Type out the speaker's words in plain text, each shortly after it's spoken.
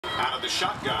the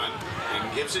shotgun and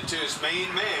gives it to his main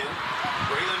man,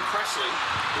 Braylin Presley,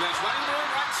 who has running room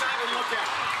right side and look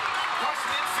out. Across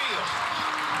midfield.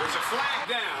 There's a flag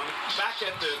down back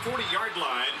at the 40-yard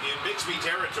line in Bixby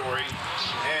territory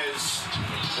as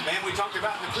the man we talked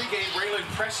about in the pregame, Braylin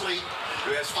Presley,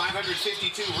 who has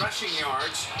 552 rushing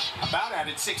yards, about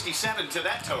added 67 to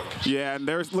that total. Yeah, and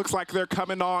there looks like they're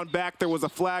coming on back. There was a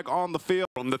flag on the field.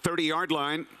 From the 30-yard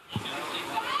line.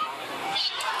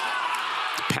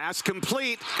 Pass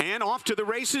complete and off to the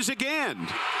races again.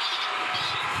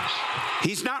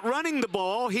 He's not running the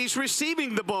ball, he's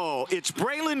receiving the ball. It's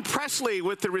Braylin Presley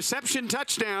with the reception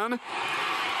touchdown.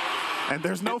 And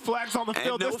there's no flags on the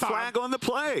field this time. No flag on the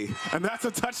play. And that's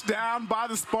a touchdown by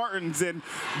the Spartans. And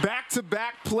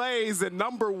back-to-back plays, and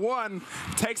number one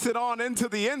takes it on into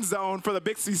the end zone for the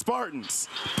Bixby Spartans.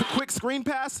 Quick screen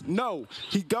pass? No.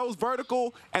 He goes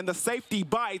vertical, and the safety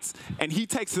bites, and he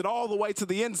takes it all the way to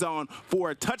the end zone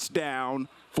for a touchdown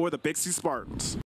for the Bixby Spartans.